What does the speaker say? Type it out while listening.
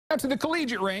Now to the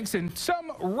collegiate ranks and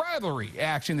some rivalry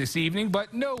action this evening,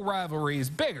 but no rivalry is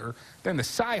bigger than the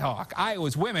CyHawk.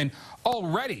 Iowa's women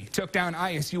already took down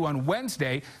ISU on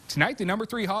Wednesday. Tonight, the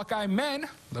 #3 Hawkeye men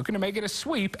looking to make it a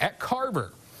sweep at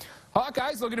Carver.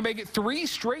 Hawkeyes looking to make it 3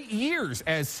 straight years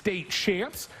as state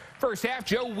champs. First half,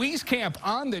 Joe Wieskamp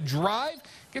on the drive,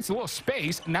 gets a little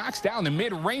space, knocks down the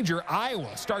mid-ranger.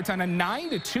 Iowa starts on a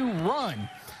 9-2 run.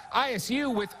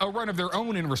 ISU with a run of their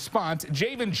own in response.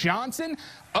 Javen Johnson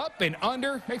up and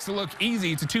under, makes it look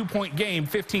easy. It's a 2-point game,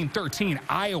 15-13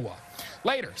 Iowa.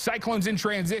 Later, Cyclones in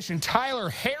transition. Tyler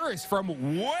Harris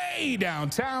from way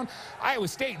downtown. Iowa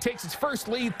State takes its first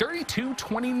lead,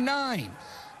 32-29.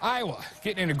 Iowa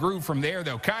getting in a groove from there,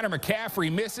 though. Connor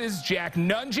McCaffrey misses. Jack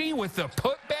Nunge with the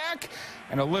putback.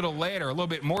 And a little later, a little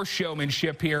bit more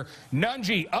showmanship here.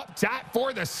 Nunge up top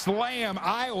for the slam.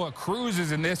 Iowa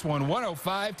cruises in this one,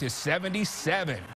 105-77.